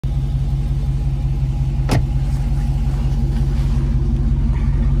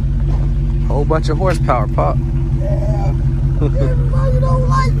Whole bunch of horsepower, Pop. Yeah. Everybody don't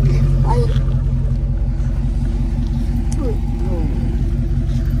like me.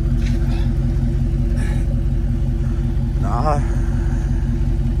 Nah.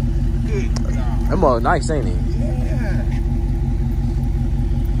 That mug nice, ain't it? Yeah.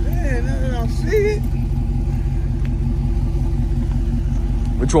 Man, I don't see it.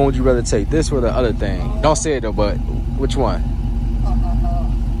 Which one would you rather take, this or the other thing? Don't say it though, but which one?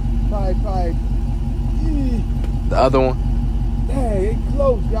 Probably. The other one? Yeah, it's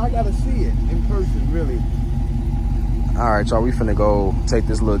close. I gotta see it in person, really. All right, y'all, we finna go take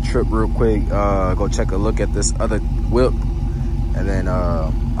this little trip real quick. Go check a look at this other whip. And then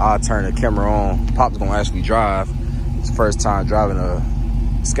I'll turn the camera on. Pop's gonna actually drive. It's his first time driving a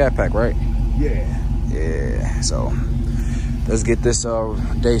Scat Pack, right? Yeah. Yeah, so let's get this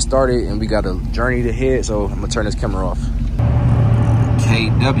day started, and we got a journey to hit, so I'm gonna turn this camera off.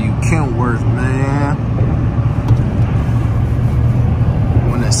 KW Kenworth, man.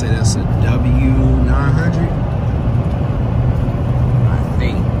 One that say that's a W900. I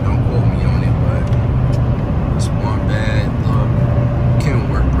think, don't quote me on it, but it's one bad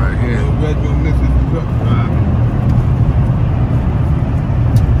Kenworth right here.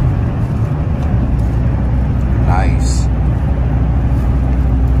 Nice.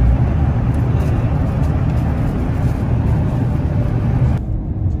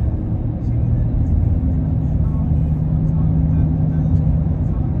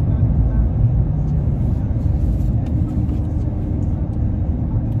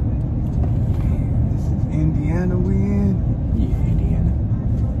 Indiana we in? Yeah, Indiana.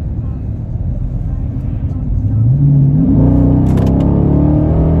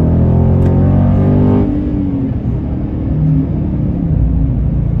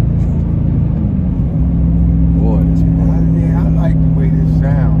 Boy, this Yeah, I like the way this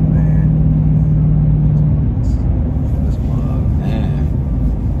sound, man. mug, man.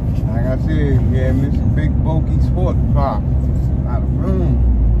 Like I said, yeah, it's a big bulky sport car. A lot of room.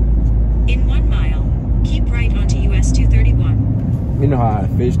 In 1 mile, keep right onto US 231. You know how a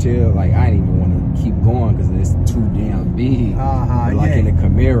fishtail, like I didn't even want to keep going because it's too damn big. But like in the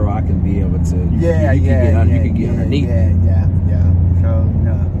Camaro, I can be able to. You can get underneath. Yeah. So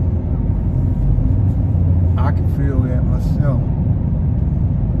I can feel that myself.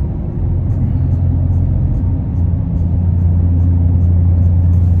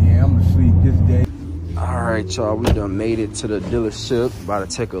 Yeah, I'm gonna sleep this day. All right, y'all, we done made it to the dealership. About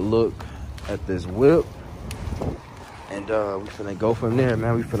to take a look at this whip. And we finna go from there,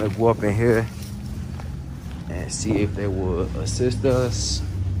 man. We finna go up in here and see if they will assist us.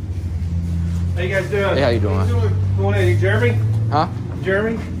 How you guys doing? Hey, how you doing? Going in, Jeremy? Huh?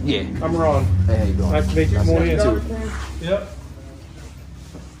 Jeremy? Yeah. I'm Ron. Hey, how you doing? Nice to meet you. Nice to Come on meet in. you too. Yep.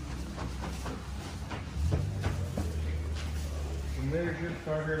 There's your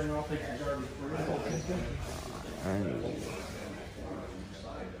car here, and I'll take your garbage for you.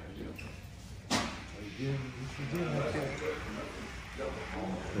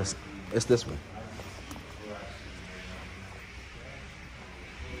 It's this one.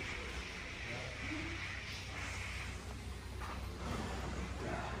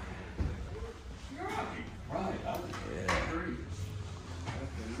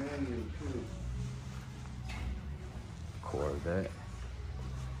 Corvette.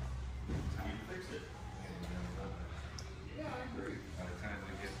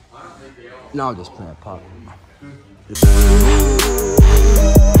 No, I'm just playing Pop.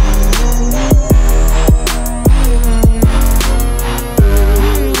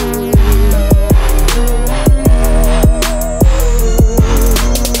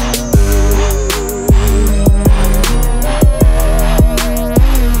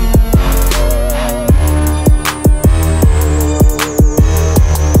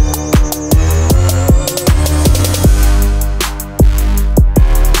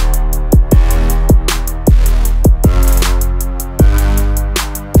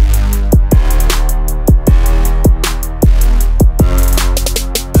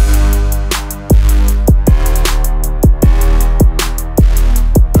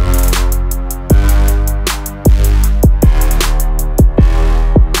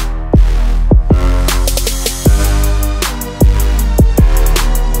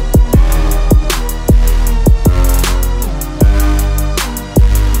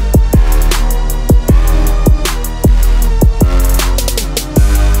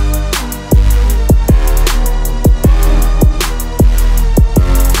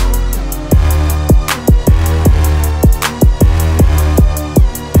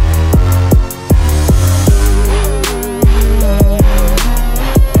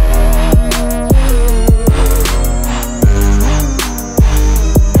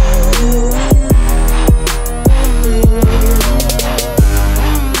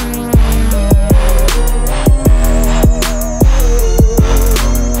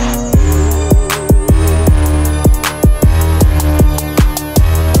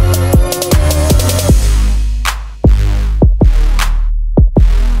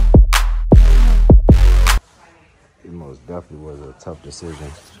 definitely was a tough decision.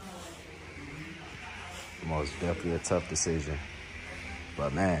 Most definitely a tough decision.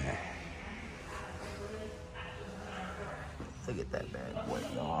 But man, look at that bad boy,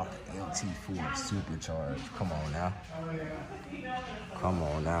 y'all. LT4 supercharged. Come on now. Come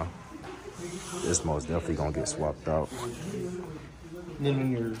on now. This most definitely gonna get swapped out. And then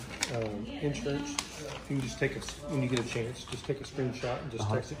when your insurance, you can just take when you get a chance, just take a screenshot and just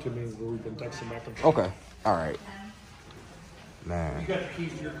text it to me where we've been texting back and forth. Okay. All right. Man. You got the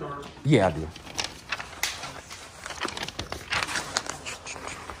keys to your car? Yeah, I do.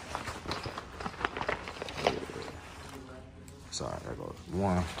 Sorry, there goes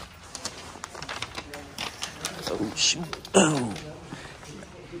one. Oh, shoot. Oh.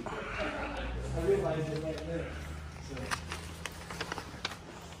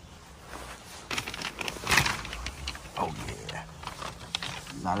 Oh, yeah.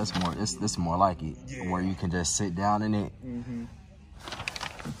 Now, this more like it, where you can just sit down in it. Mm-hmm.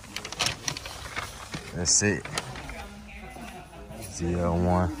 That's it.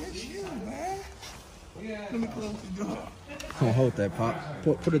 Zl1. Let me close the door. Hold that, Pop.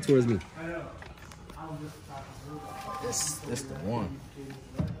 Put it towards me. This the one.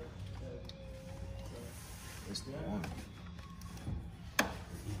 This the one.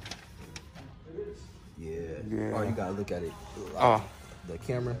 Yeah. Oh, you gotta look at it. Like the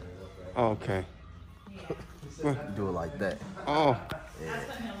camera. Okay. Do it like that. Oh.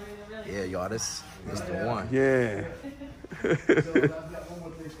 Yeah, y'all. This the one. Yeah.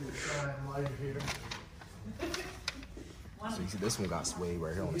 So you see, this one got suede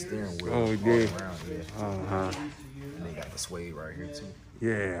right here on the steering wheel. Oh, it did. Around, yeah. Uh-huh. And they got the suede right here too.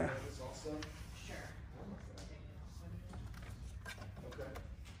 Yeah.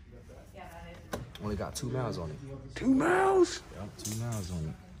 Only got 2 miles on it. 2 miles? Yep, 2 miles on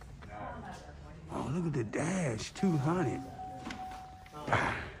it. Oh, look at the dash, 200.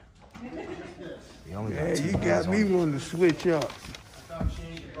 They only got Yeah, 2 you miles got on me it. wanting to switch up.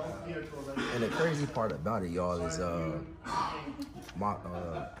 And the crazy part about it, y'all, is my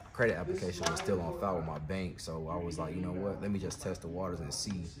credit application was still on file with my bank, so I was like, you know what? Let me just test the waters and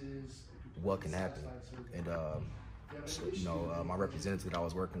see what can happen. And so, you know, my representative that I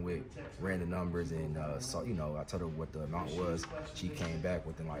was working with ran the numbers, and so, you know, I told her what the amount was. She came back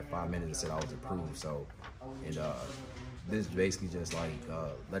within like 5 minutes and said I was approved. So, and this is basically just like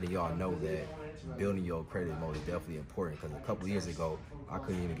letting y'all know that building your credit is most definitely important, because a couple years ago I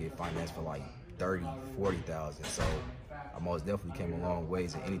couldn't even get financed for like 30, 40,000. So I most definitely came a long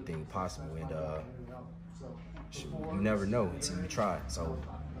ways in anything possible, and you never know until you try. So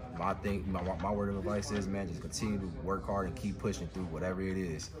my word of advice is, man, just continue to work hard and keep pushing through whatever it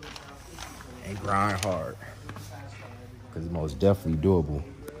is, and grind hard, because it's most definitely doable.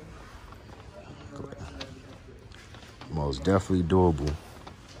 Most definitely doable.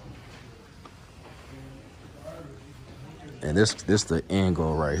 And this the end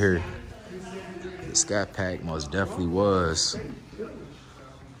goal right here. The Scat Pack most definitely was.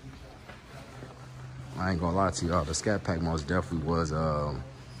 I ain't gonna lie to y'all. The Scat Pack most definitely was a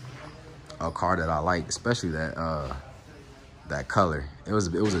car that I liked, especially that color. It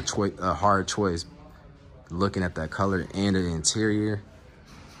was a hard choice. Looking at that color and the interior,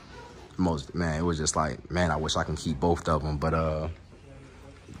 it was just like, man, I wish I can keep both of them. But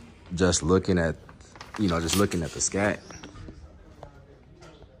just looking at the Scat.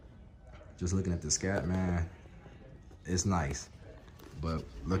 Just looking at the Scat, man, it's nice. But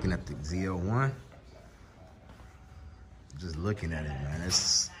looking at the Zl1, just looking at it, man,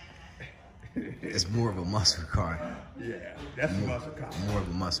 it's more of a muscle car. Yeah, that's a muscle car. More of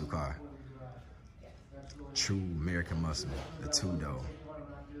a muscle car. True American muscle, the two-door.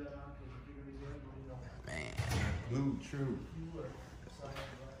 Man. Blue, true.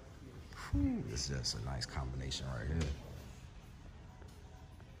 Whew, this is just a nice combination right here.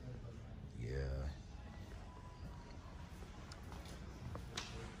 Yeah.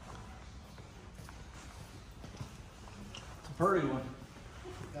 It's a pretty one.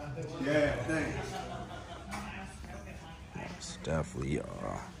 Yeah, thanks. It's definitely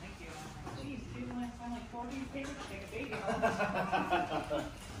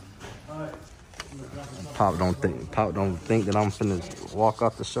Pop don't think that I'm finna walk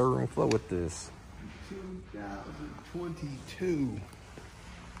off the showroom floor with this. 2022.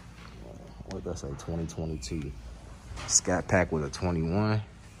 What did I say? 2022. Scat Pack with a 21.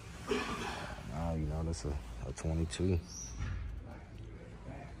 You know, that's a 22.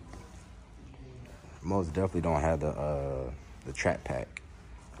 Most definitely don't have the Trap Pack,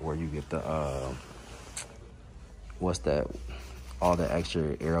 where you get the what's that? All the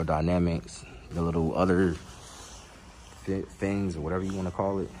extra aerodynamics, the little other things or whatever you want to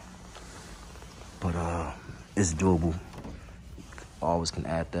call it. But it's doable. Always can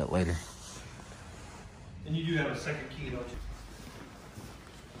add that later. And you do have a second key, don't you?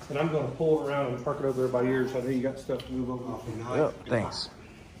 And I'm going to pull it around and park it over there by yours. I know you got stuff to move over. Yep, thanks.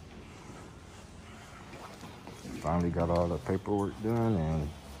 Finally got all the paperwork done and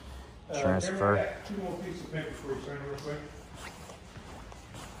transfer. Two more pieces of paper for you, sign real quick.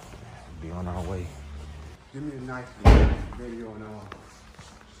 Be on our way. Give me a nice video on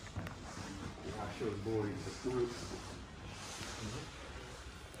I'll show the boys the food.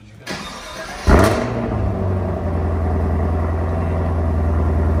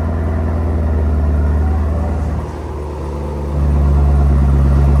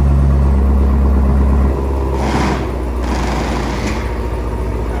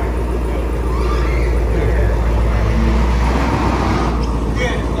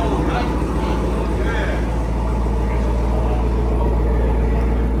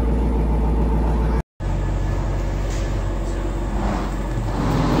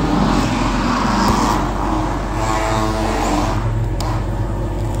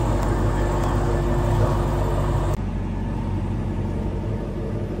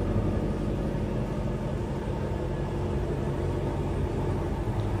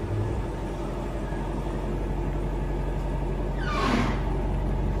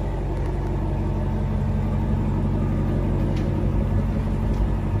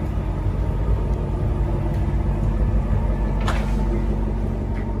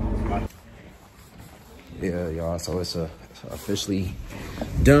 Yeah, y'all, so it's officially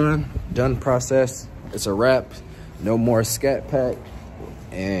done process. It's a wrap. No more scat pack.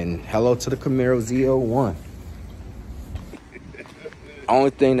 And hello to the Camaro Zl1.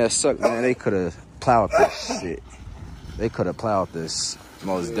 Only thing that sucked, man, they could have plowed this shit. They could have plowed this.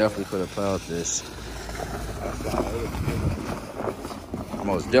 Most definitely could have plowed this.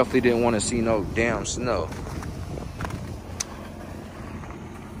 Most definitely didn't want to see no damn snow.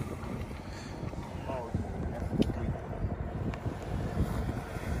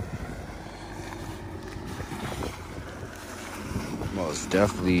 Most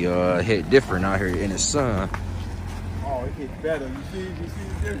definitely hit different out here in the sun. Oh, it hit better. You see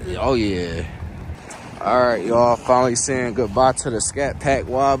the difference? Oh yeah. All right, y'all, finally saying goodbye to the Scat Pack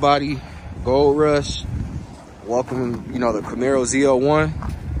Wide Body Gold Rush. Welcome, you know, the Camaro Zl1.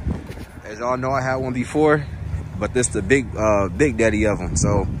 As y'all know, I had one before, but this the big daddy of them.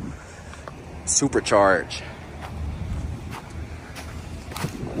 So supercharged.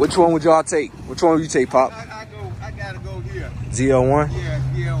 Which one would y'all take? Which one would you take, Pop? I gotta go here. Zl1? Yeah,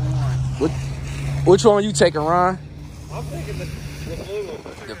 Zl1. Which one are you taking, Ron? I'm taking the blue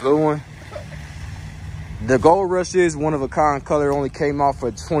one. The blue one? The Gold Rush is one of a kind color, only came out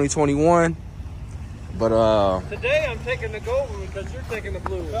for 2021. But today I'm taking the gold one because you're taking the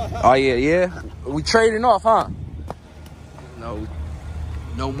blue one. Oh yeah. We trading off, huh? No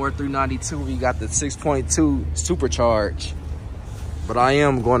more 392. We got the 6.2 supercharged. But I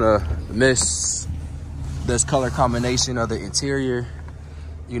am gonna miss this color combination of the interior.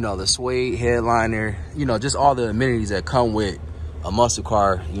 You know, the suede headliner, you know, just all the amenities that come with a muscle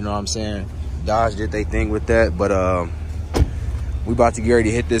car, you know what I'm saying? Dodge did they thing with that, but we about to get ready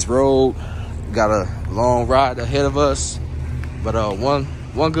to hit this road. Got a long ride ahead of us, but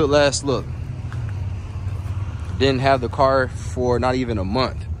one good last look. Didn't have the car for not even a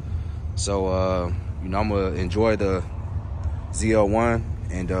month, so you know, I'm gonna enjoy the Zl1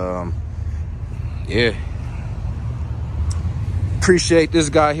 and yeah. Appreciate this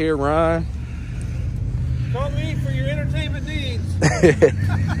guy here, Ron. Call me for your entertainment needs.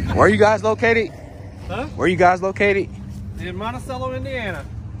 Where are you guys located? Huh? Where are you guys located? In Monticello, Indiana.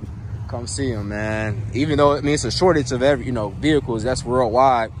 Come see him, man. Even though it means a shortage of vehicles, that's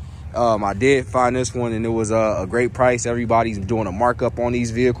worldwide. I did find this one and it was a great price. Everybody's doing a markup on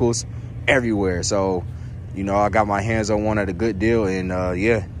these vehicles everywhere. So, you know, I got my hands on one at a good deal and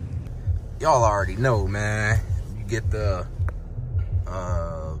yeah. Y'all already know, man. You get the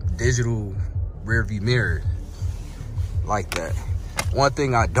digital rear view mirror like that. One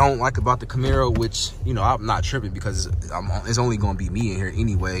thing I don't like about the Camaro, which, you know, I'm not tripping because it's only going to be me in here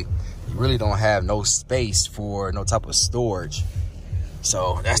anyway. You really don't have no space for no type of storage.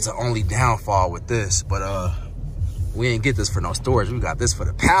 So that's the only downfall with this. But we ain't get this for no storage. We got this for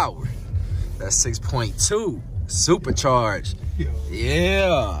the power. That's 6.2 supercharged.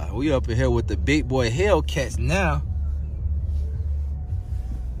 Yeah, we up in here with the big boy Hellcats now.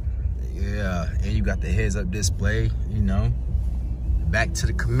 Yeah, and you got the heads up display, you know. Back to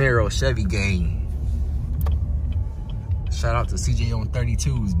the Camaro Chevy game. Shout out to CJ on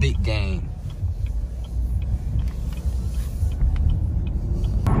 32's big game.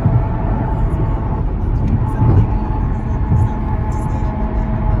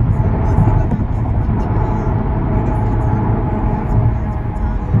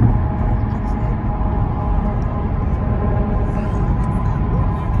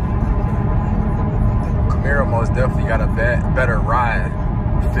 most definitely got a better ride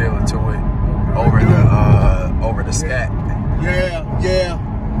feel to it over the Scat. Yeah.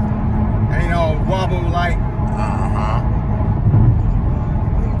 Ain't all wobble like.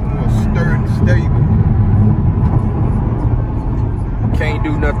 More sturdy, stable. Can't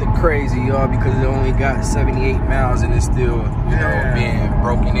do nothing crazy, y'all, because it only got 78 miles and it's still, you know, being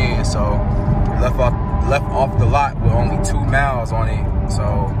broken in. So left off the lot with only 2 miles on it. So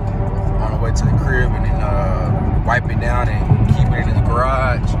on the way to the crib and then wipe it down and keep it in the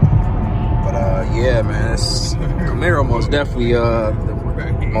garage. But yeah, man, it's Camaro most definitely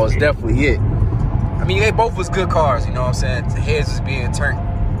it. I mean, they both was good cars, you know what I'm saying? The heads is being turned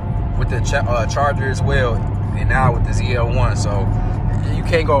with the Charger as well, and now with the ZL1. So you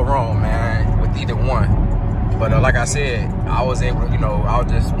can't go wrong, man, with either one. But like I said, I was able to, you know, I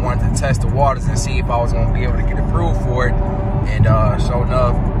just wanted to test the waters and see if I was gonna be able to get approved for it. And sure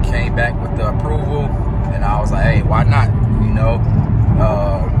enough, came back with the approval, and I was like, hey, why not? You know,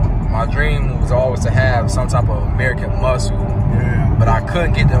 my dream was always to have some type of American muscle, but I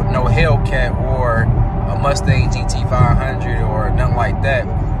couldn't get no Hellcat or a Mustang GT500 or nothing like that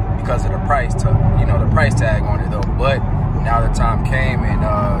because of the price tag on it though. But now the time came and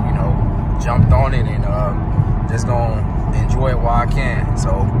you know, jumped on it and just gonna enjoy it while I can. So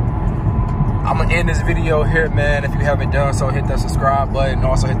I'm gonna end this video here, man. If you haven't done so, hit that subscribe button and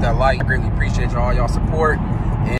also hit that like. I greatly appreciate all y'all support.